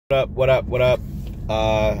What up?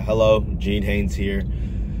 Hello, Gene Haynes here.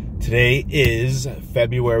 Today is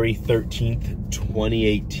February 13th,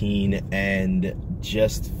 2018, and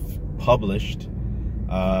just published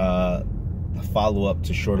a follow-up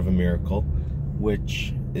to Short of a Miracle,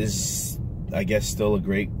 which is, I guess, still a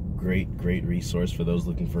great resource for those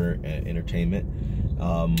looking for entertainment.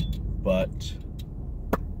 But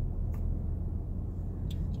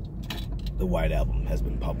the White Album has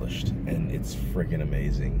been published, and it's freaking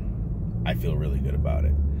amazing. I feel really good about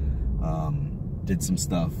it. Did some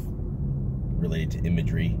stuff related to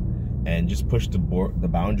imagery and just pushed the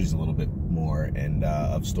boundaries a little bit more and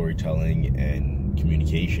of storytelling and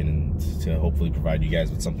communication, and to hopefully provide you guys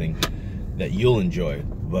with something that you'll enjoy.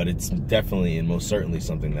 But it's definitely and most certainly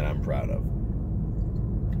something that I'm proud of.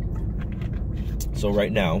 So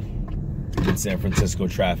right now, in San Francisco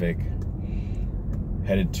traffic,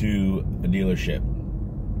 headed to a dealership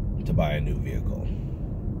to buy a new vehicle.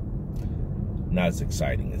 Not as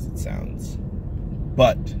exciting as it sounds,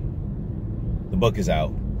 but the book is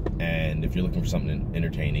out, and if you're looking for something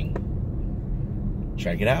entertaining,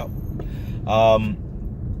 check it out.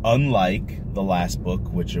 Unlike the last book,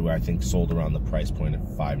 which I think sold around the price point of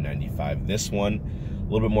 $5.95, this one a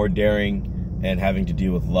little bit more daring and having to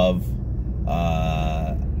do with love.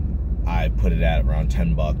 I put it at around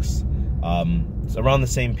 10 bucks. It's around the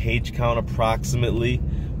same page count approximately,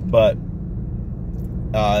 but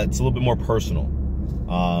it's a little bit more personal.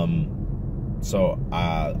 So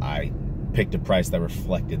I picked a price that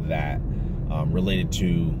reflected that, related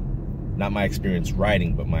to not my experience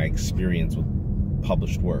writing, but my experience with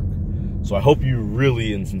published work. So I hope you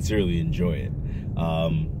really and sincerely enjoy it.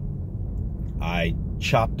 I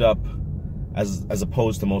chopped up, as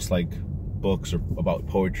opposed to most like books or about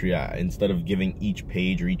poetry, instead of giving each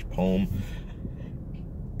page or each poem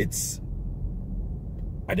its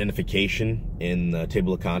identification in the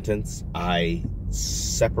table of contents, I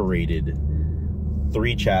separated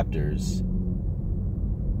 3 chapters,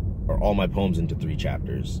 or all my poems, into 3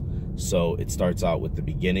 chapters. So it starts out with the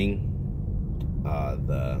beginning,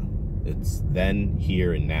 it's then,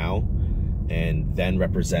 here, and now, and then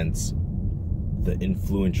represents the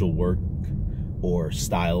influential work or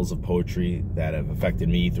styles of poetry that have affected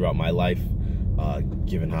me throughout my life,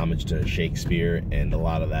 giving homage to Shakespeare and a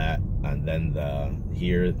lot of that. And then the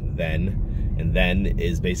here, then, and then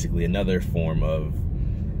is basically another form of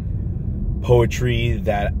poetry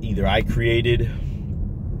that either I created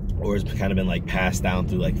or has kind of been like passed down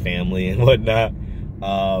through like family and whatnot.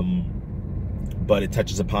 But it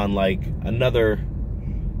touches upon like another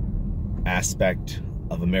aspect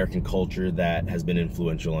of American culture that has been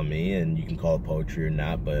influential on me, and you can call it poetry or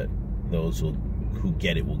not, but those who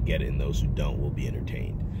get it will get it, and those who don't will be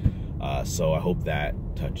entertained. So I hope that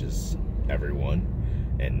touches everyone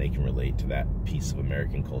and they can relate to that piece of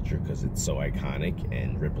American culture, because it's so iconic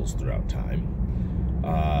and ripples throughout time,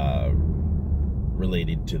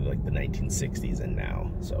 related to like the 1960s and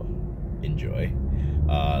now. So enjoy.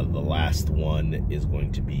 The last one is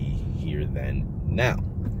going to be Here, Then, Now,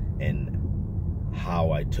 and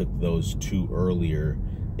how I took those 2 earlier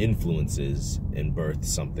influences and birthed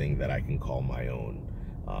something that I can call my own.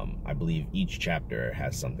 I believe each chapter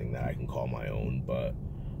has something that I can call my own, but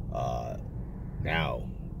now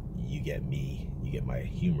you get me, you get my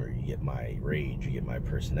humor, you get my rage, you get my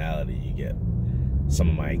personality, you get some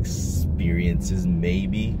of my experiences,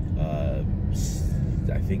 maybe. I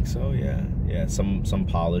think so, yeah, some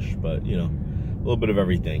polish, but you know, a little bit of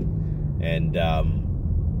everything. And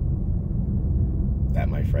that,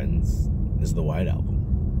 my friends, is the White Album.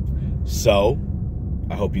 So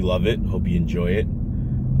I hope you love it, hope you enjoy it.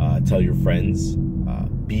 Tell your friends.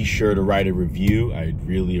 Be sure to write a review. I'd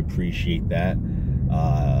really appreciate that.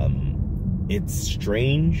 It's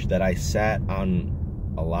strange that I sat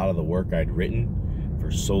on a lot of the work I'd written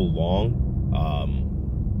for so long.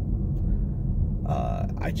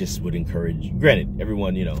 I just would encourage, granted,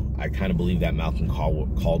 everyone, you know, I kind of believe that Malcolm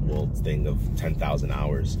Caldwell's thing of 10,000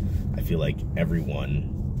 hours. I feel like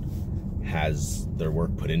everyone has their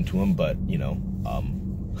work put into them, but, you know,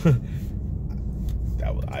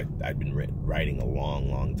 I'd been writing a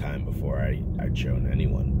long time before I'd shown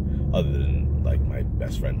anyone, other than like my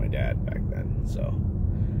best friend, my dad, back then. So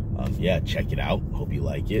yeah, check it out, hope you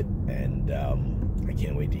like it, and I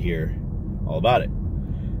can't wait to hear all about it.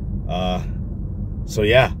 So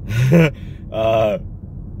yeah, the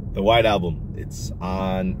White Album, it's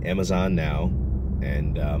on Amazon now,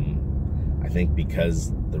 and I think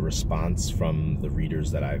because the response from the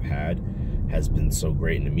readers that I've had has been so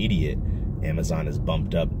great and immediate, Amazon has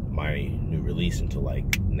bumped up my new release until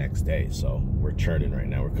like next day. So we're churning right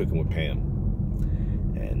now, we're cooking with Pam,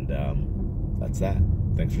 and that's that.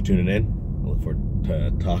 thanks for tuning in. I look forward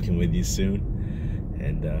to talking with you soon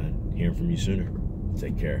and hearing from you sooner.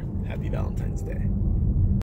 Take care. Happy Valentine's Day.